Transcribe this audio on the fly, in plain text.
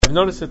I've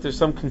noticed that there's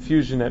some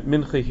confusion at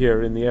Mincha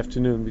here in the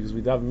afternoon because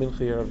we daven Mincha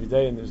here every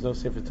day and there's no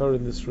Sefer Torah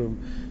in this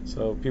room,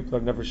 so people are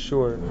never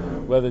sure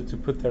whether to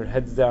put their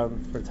heads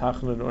down for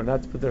Tachanun or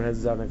not to put their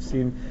heads down. I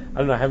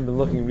don't know, I haven't been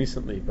looking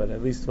recently, but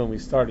at least when we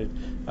started,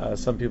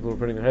 some people were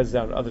putting their heads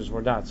down, others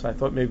were not. So I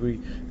thought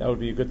maybe that would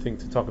be a good thing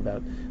to talk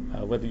about,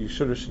 whether you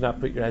should or should not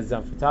put your heads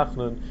down for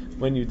Tachanun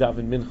when you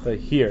daven Mincha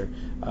here.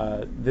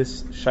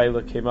 This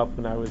Shaila came up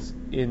when I was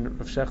in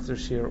Rav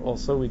Shechter's shir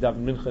also. We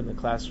daven Mincha in the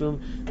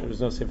classroom. There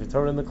was no Sefer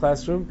Torah in the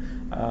classroom.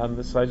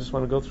 So I just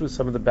want to go through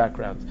some of the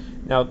background.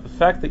 Now, the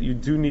fact that you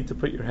do need to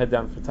put your head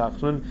down for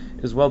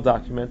Tachanun is well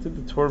documented.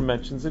 The Torah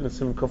mentions it in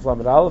Siman Kuf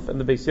Lamed Aleph,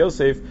 and the Beis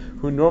Yosef,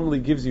 who normally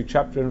gives you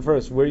chapter and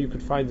verse where you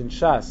could find in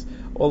Shas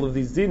all of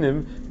these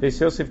dinim, Beis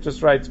Yosef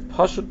just writes,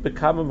 Pashut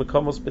bekama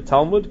mekomos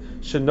betalmud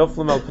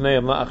shenoflim al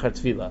pneim la'achar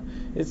tefillah.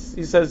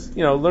 He says,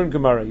 learn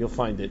Gemara, you'll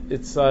find it.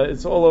 It's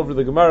all over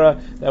the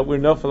Gemara that we're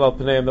nofel al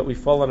pneim, that we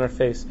fall on our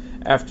face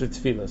after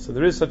tefillah. So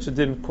there is such a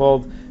din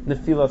called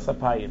nefilas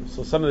apayim.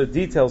 So some of the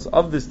details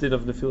of this din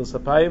of nefilas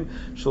apayim,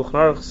 Shulchan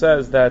Aruch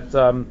says that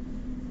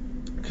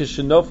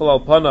kishenofel al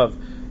panav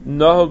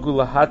nahagu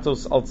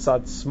lahatos al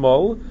tzad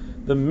smol.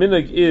 The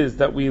minhag is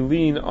that we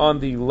lean on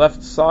the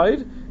left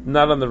side,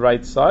 not on the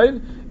right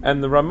side.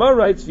 And the Ramah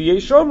writes,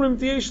 V'yesh omrim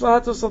v'yesh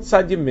lahatos al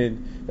tzad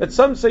yamin, that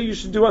some say you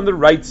should do on the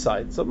right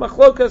side. So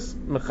machlokas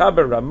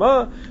mechaber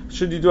Ramah,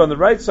 should you do on the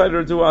right side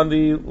or do on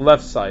the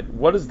left side?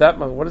 What does that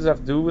have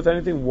to do with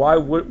anything? Why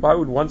would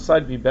one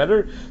side be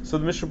better? So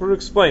the Mishnah Berurah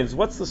explains,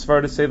 what's the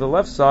svar to say the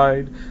left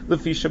side?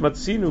 Because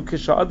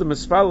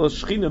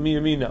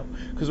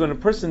when a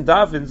person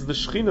davens, the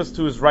shchinas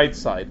to his right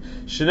side.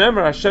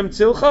 Shenemer Hashem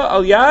tzilcha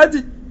al yad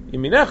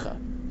yaminecha.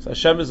 So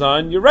Hashem is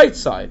on your right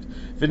side.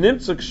 What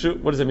does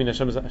that mean?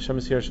 Hashem is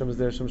here, Hashem is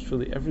there, Hashem is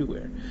truly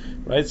everywhere.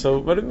 Right? So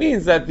what it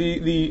means that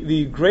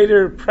the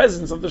greater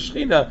presence of the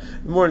Shekhinah,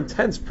 the more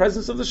intense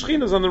presence of the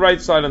Shekhinah is on the right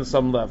side on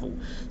some level.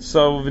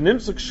 So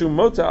v'nimtzuk shu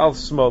mota al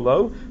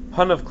smolo,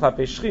 panav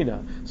klape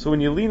Shekhinah. So when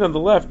you lean on the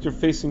left, you're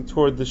facing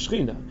toward the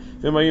Shekhinah.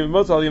 Al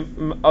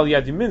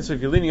yad yamin. So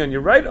if you're leaning on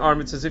your right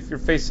arm, it's as if you're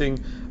facing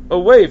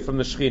away from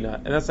the Shekhinah,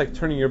 and that's like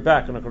turning your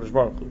back on HaKadosh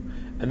Baruch Hu.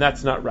 And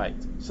that's not right.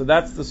 So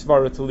that's the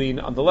svara to lean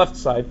on the left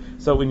side.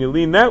 So when you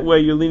lean that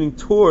way, you're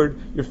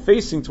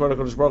facing toward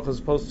HaKadosh Baruch Hu as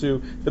opposed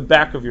to the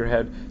back of your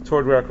head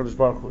toward where HaKadosh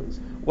Baruch Hu is.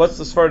 What's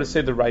the svara to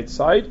say the right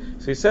side?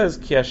 So he says,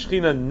 Ki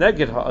hashchina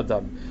neged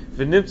ha'adam,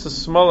 v'nimtza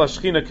smal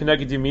hashchina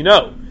keneged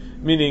yamino.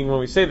 Meaning, when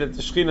we say that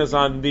the Shekhinah is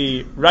on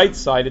the right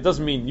side, it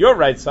doesn't mean your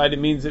right side. It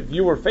means if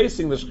you were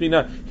facing the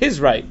Shekhinah,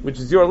 his right, which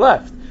is your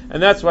left.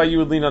 And that's why you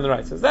would lean on the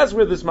right. So that's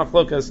where this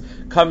machlokas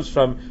comes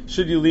from.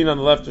 Should you lean on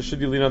the left or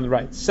should you lean on the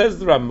right? Says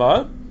the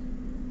Ramah,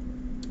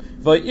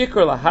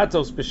 Vayikar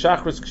lahatos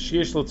b'shachris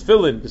k'shiesh lo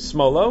tefillin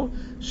b'smolo.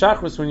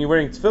 Shachris, when you're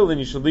wearing tefillin,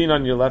 you should lean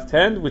on your left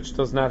hand, which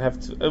does not have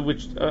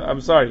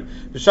b'shachris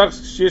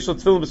k'shiesh lo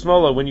tefillin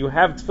b'smolo. When you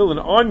have tefillin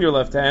on your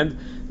left hand,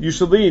 you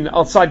should lean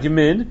al tzad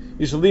yamin.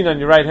 You should lean on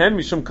your right hand.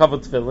 Mishum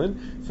kavod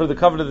tefillin. For the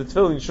cover of the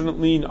tefillin, you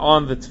shouldn't lean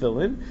on the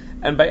tefillin.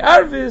 And by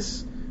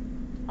arvis.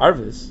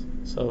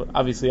 So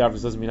obviously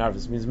Arvis doesn't mean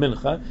Arvis, it means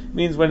Mincha. It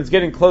means when it's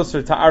getting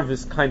closer to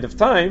Arvis kind of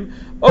time,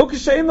 O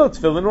Kishayin lo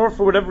tefillin, or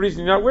for whatever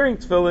reason you're not wearing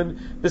tefillin,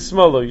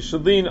 Bismolo. You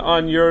should lean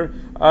on your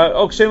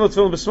O Kishayin lo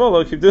tefillin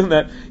Bismolo, keep doing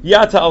that.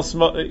 Yata al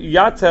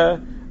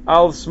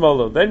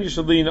smolo. Then you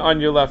should lean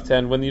on your left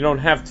hand. When you don't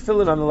have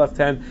tefillin on the left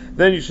hand,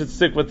 then you should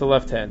stick with the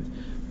left hand.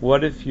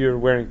 What if you're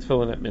wearing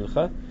tefillin at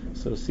Mincha?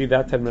 So see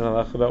that 10 minute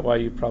halach about why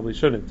you probably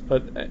shouldn't.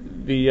 But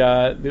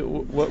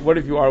what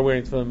if you are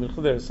wearing tefillin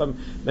mincha? There are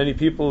many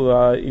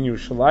people in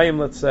Yerushalayim,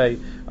 let's say,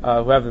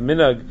 who have the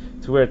minhag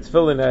to wear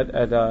tefillin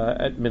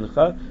at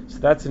mincha. So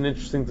that's an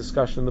interesting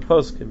discussion in the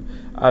poskim.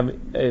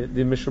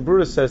 The Mishnah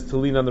Berurah says to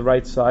lean on the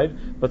right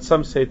side, but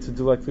some say to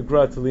do like the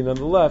Gra, to lean on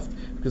the left,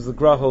 because the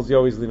Gra holds you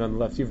always lean on the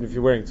left, even if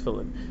you're wearing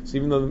tefillin. So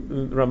even though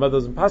the Ramah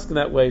doesn't paskin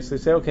that way, so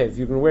they say, okay, if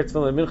you're going to wear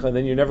tefillin at mincha,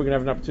 then you're never going to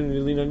have an opportunity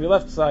to lean on your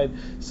left side.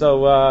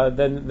 So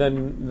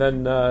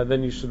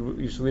then you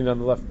should lean on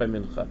the left by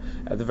mincha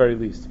at the very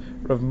least.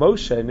 Rav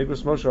Moshe,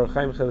 Nigros Moshe, or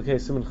Chaim Chelekei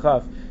Siman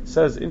Chaf,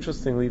 says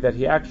interestingly that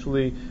he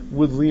actually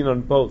would lean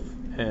on both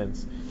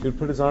hands. He would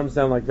put his arms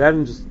down like that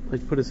and just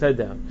like put his head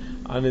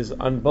down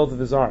on both of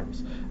his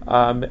arms.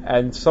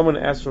 And someone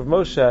asked Rav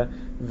Moshe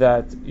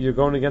that you're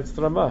going against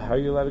the Ramah. How are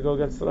you allowed to go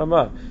against the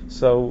Ramah?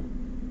 So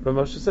Rav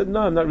Moshe said, no,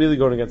 I'm not really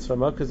going against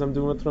Ramah because I'm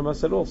doing what the Ramah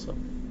said also.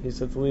 He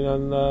said to lean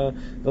on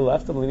the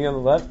left. I'm leaning on the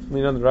left. I'm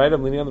leaning on the right.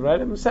 I'm leaning on the right.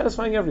 I'm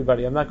satisfying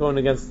everybody. I'm not going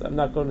against.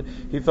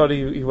 He thought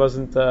he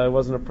wasn't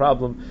a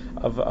problem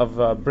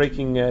of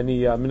breaking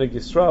any minhag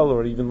Yisrael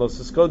or even Lo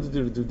Sisko to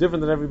do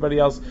different than everybody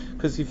else,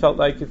 because he felt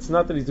like it's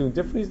not that he's doing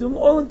different. He's doing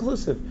all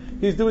inclusive.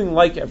 He's doing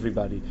like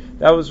everybody.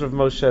 That was Rav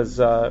Moshe's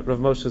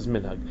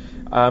minhag.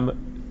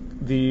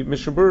 the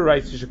Mishnah Berurah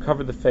writes you should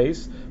cover the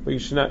face, but you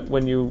should not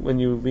when you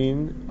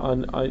lean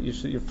on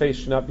your face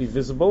should not be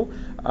visible.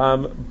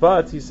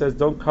 But he says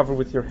don't cover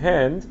with your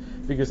hand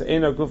because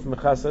eina guf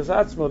mechasas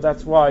atzmo.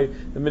 That's why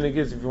the minhag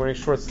is if you're wearing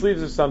short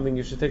sleeves or something,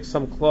 you should take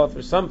some cloth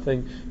or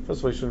something. First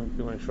of all, you shouldn't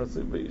be wearing short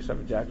sleeves, but you should have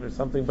a jacket or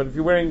something. But if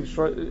you're wearing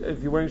short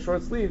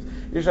sleeves,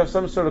 you should have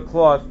some sort of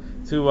cloth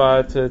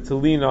to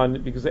lean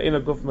on because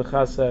eina guf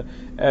mechasa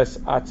es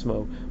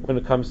atzmo when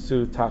it comes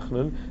to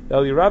tachnun. The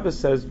Eli Rabbah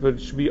says, but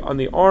it should be on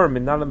the arm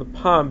and not on the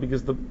palm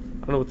because I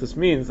don't know what this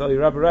means. The Eli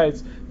Rabbah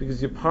writes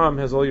because your palm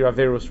has all your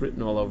averos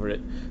written all over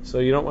it, so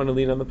you don't want to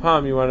lean on the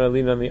palm. You want to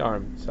lean on the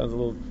arm. Sounds a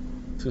little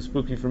too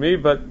spooky for me,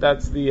 but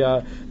that's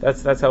how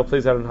it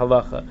plays out in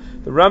halacha.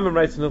 The Rambam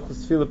writes in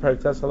Hilchos Tefillah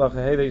Perek Tes Halacha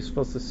Hey that you're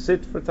supposed to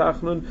sit for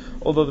tachnun.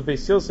 Although the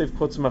Beis Yosef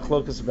quotes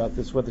machlokas about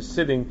this, whether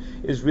sitting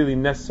is really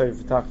necessary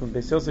for tachnun.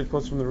 Beis Yosef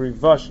quotes from the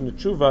Rivash and the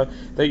Tshuva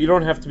that you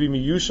don't have to be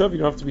miyushav, you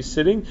don't have to be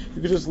sitting.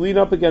 You can just lean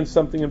up against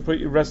something and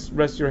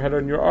rest your head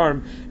on your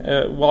arm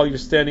while you're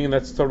standing, and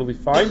that's totally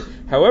fine.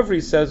 However,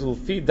 he says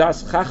Ulfi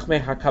das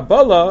chachmei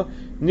hakabala.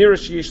 Beis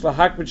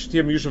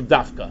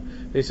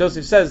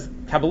Yosef says,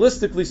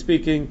 Kabbalistically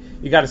speaking,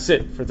 you got to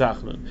sit for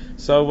tachnun.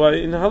 So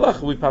in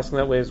halacha we pass in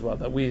that way as well,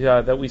 that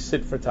we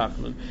sit for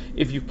tachnun.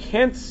 If you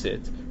can't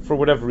sit for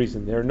whatever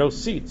reason, there are no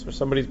seats or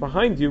somebody's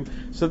behind you,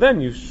 so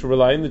then you should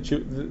rely on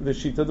the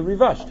sheet of the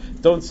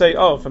Rivash. Don't say,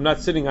 if I'm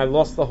not sitting, I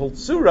lost the whole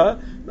surah.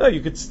 No,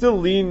 you could still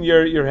lean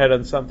your head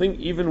on something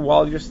even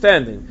while you're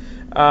standing.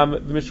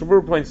 The Mishnah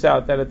Berurah points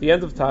out that at the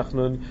end of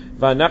Tachnun,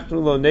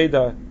 Va'anachnu lo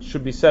neda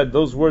should be said,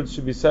 those words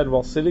should be said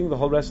while sitting, the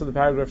whole rest of the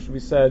paragraph should be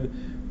said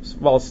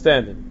while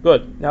standing.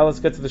 Good. Now let's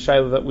get to the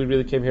shaila that we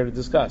really came here to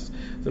discuss.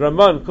 The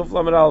Ramban, Kuf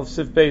Lamed Aleph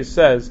Sif Beis,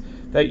 says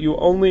that you would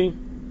only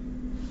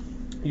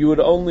do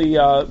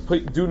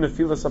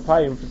Nefilas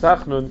Apayim for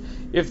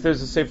Tachnun if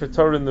there's a Sefer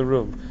Torah in the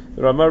room.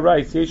 The Ramah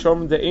writes, Yesh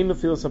Omer de'ein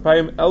Nefilas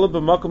Apayim ela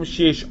b'makom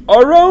sheyesh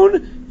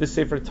aron the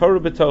Sefer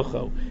Torah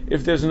betocho.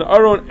 If there's an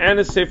aron and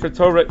a Sefer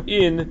Torah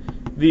in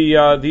the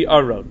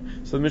aron.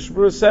 So the Mishnah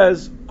Berurah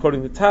says,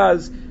 according to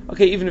Taz,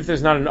 okay, even if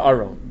there's not an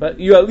aron, but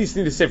you at least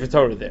need a Sefer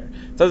Torah there.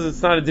 Taz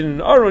it's not a din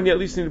in aron, you at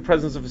least need the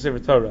presence of a Sefer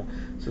Torah.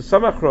 So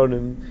some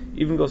Achronim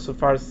even go so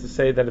far as to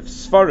say that if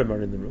Sfarim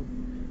are in the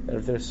room, that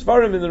if there's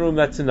Sfarim in the room,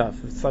 that's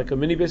enough. If it's like a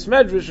mini Beis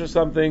Medrash or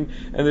something,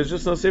 and there's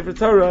just no Sefer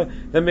Torah,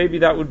 then maybe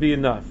that would be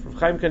enough. Rav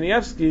Chaim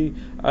Kanievsky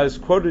is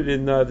quoted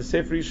in the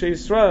Sefer Yishai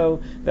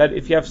Yisrael that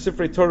if you have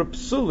Sifrei Torah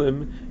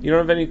Psulim, you don't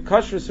have any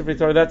kosher Sifrei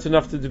Torah, that's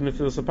enough to do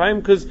Nefilas Apayim,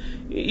 because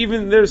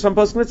even there's some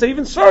poskim that say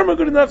even Sfarim are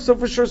good enough, so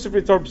for sure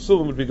Sifrei Torah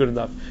Psulim would be good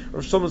enough.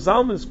 Rav Shlomo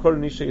Zalman is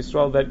quoted in Yishai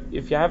Yisrael that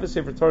if you have a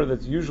Sefer Torah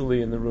that's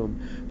usually in the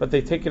room, but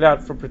they take it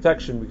out for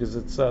protection because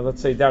it's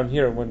let's say down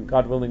here when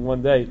God willing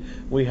one day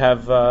we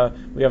have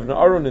an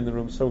aron in the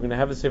room, so we're going to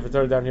have a Sefer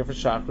Torah down here for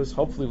Shacharis.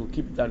 Hopefully we'll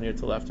keep it down here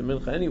till after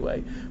Mincha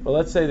anyway. But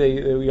let's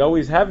say we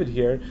always have it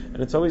here,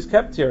 and it's always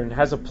kept here, and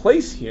has a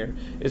place here.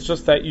 It's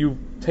just that you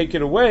take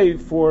it away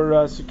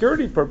for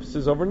security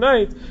purposes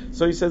overnight.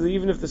 So he says that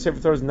even if the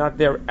Sefer Torah is not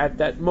there at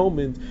that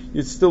moment,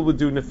 you still would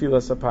do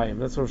Nefilas Apayim.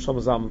 That's what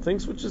Shlomo Zalman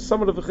thinks, which is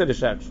somewhat of a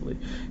chiddush actually.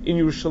 In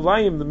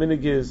Yerushalayim, the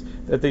minhag is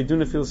that they do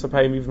Nefilas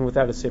Apayim even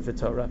without a Sefer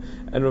Torah.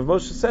 And Rav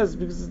Moshe says,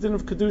 because it's din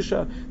of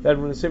Kedusha, that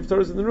when a Sefer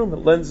Torah is in the room, it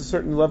lends a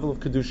certain level of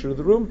Kedusha to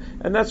the room,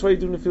 and that's why you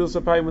do Nefilas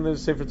Apayim when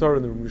there's a Sefer Torah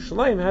in the room.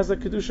 Yerushalayim has that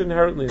Kedusha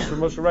inherently. As Rav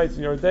Moshe writes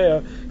in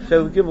Yordea,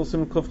 Chel Gimel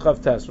Sim Kuf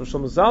Chav Tes. Rav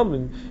Shlomo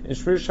Zalman in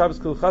Shmir Shabbos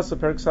Kilchasa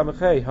Perek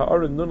Samachei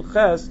Ha'aron Nun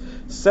Ches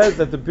says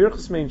that the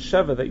Birchas Mein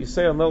Sheva that you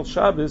say on Leil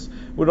Shabbos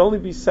would only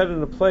be said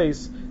in a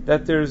place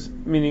that there's,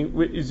 meaning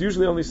is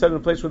usually only said in a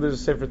place where there's a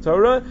Sefer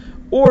Torah,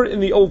 or in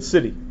the old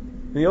city.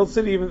 In the old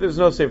city, even if there's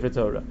no Sefer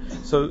Torah.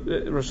 So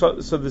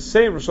the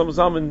same Rosh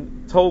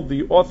Zalman told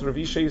the author of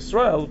Yishai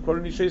Yisrael,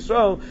 according to Yishai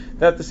Yisrael,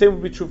 that the same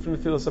would be true for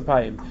Nefilas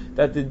Apayim.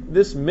 That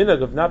this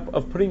minhag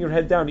of putting your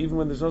head down even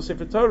when there's no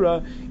Sefer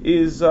Torah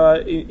is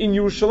in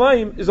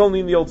Yerushalayim is only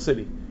in the old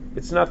city.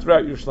 It's not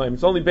throughout Yerushalayim.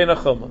 It's only Bein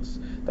HaChomos.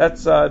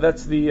 That's the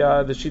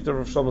shita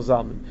of Shlomo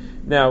Zalman.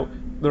 Now,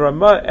 the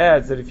Ramah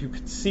adds that if you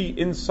could see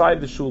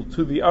inside the shul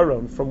to the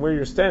aron from where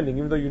you're standing,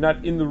 even though you're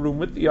not in the room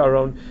with the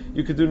aron,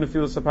 you could do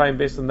Nefilas Apayim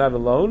based on that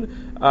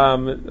alone.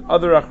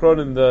 Other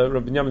Achronim, the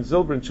Rabbi Binyamin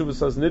Zilber in Tshuva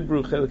says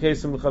Nidbru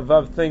Chelkesim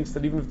Chavav thinks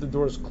that even if the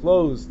door is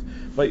closed,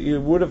 but you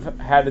would have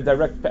had a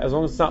direct, as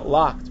long as it's not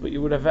locked, but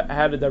you would have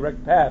had a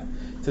direct path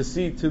to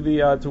see to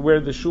the to where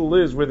the shul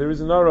is, where there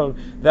is an aron,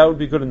 that would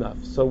be good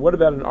enough. So what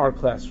about in our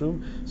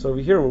classroom? So over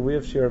here where we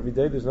have shir every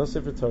day, there's no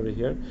Sefer Torah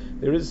here.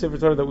 There is a Sefer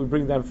Torah that we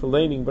bring down for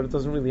laning, but it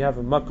doesn't really have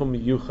a makom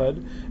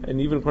miyuchad,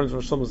 and even according to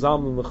Rosh Shlomo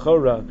Zalman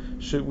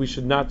Lechora, we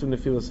should not do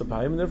Nefilas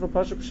Apayim, and therefore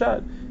Pasha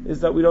Pshat is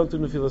that we don't do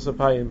Nefilas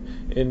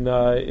Apayim in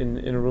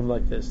a room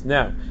like this.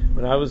 Now,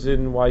 when I was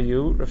in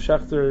YU, Rav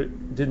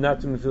Shechter did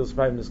not do Nefilas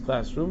Apayim in his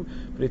classroom,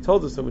 but he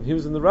told us that when he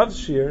was in the Rav's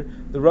shir,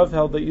 the Rav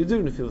held that you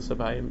do Nefilas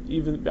Apayim,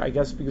 even, I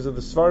guess, because of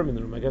the Svarim in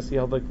the room. I guess he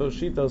held like those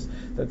Shitos,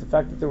 that the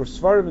fact that there were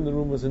Svarim in the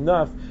room was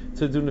enough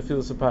to do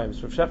Nefilas Apayim.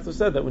 So Rav Shechter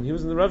said that when he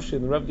was in the Rav shir,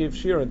 and the Rav gave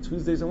shir on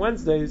Tuesdays and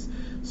Wednesdays,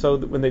 so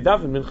that when they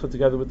daven Mincha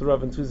together with the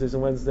Rav on Tuesdays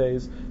and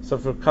Wednesdays, so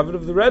for covet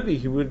of the Rebbe,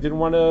 he didn't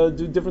want to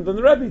do different than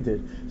the Rebbe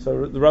did.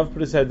 So the Rav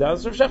put his head down,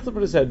 so Rav Shechter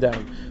put his head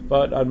down.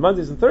 But on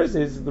Mondays and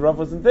Thursdays, the Rav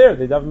wasn't there.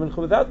 They daven Mincha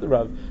without the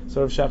Rav.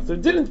 So Rav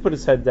Shechter didn't put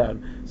his head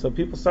down. So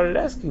people started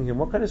asking him,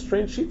 what kind of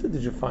strange shita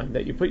did you find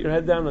that you put your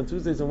head down on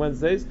Tuesdays and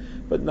Wednesdays,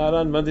 but not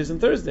on Mondays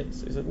and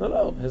Thursdays? He said,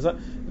 no.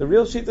 The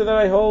real shita that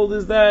I hold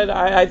is that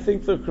I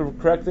think the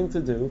correct thing to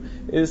do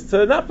is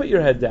to not put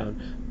your head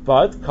down.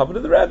 But covet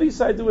of the Rebbe,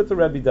 so I do what the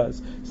Rebbe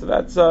does. So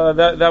that's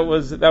that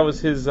was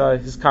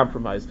his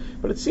compromise.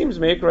 But it seems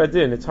Me'ikar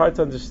Adin, it's hard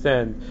to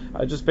understand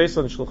just based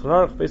on the Shulchan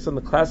Aruch, based on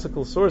the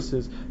classical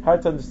sources,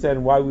 hard to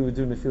understand why we would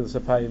do Nefilas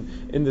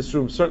Apayim in this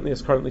room. Certainly,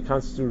 as currently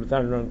constituted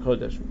without an Aron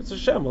Kodesh. It's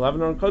Hashem. We'll have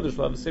an Aron Kodesh.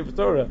 We'll have a Sefer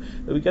Torah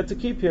that we get to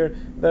keep here.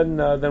 Then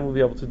we'll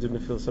be able to do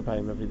Nefilas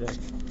Apayim every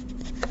day.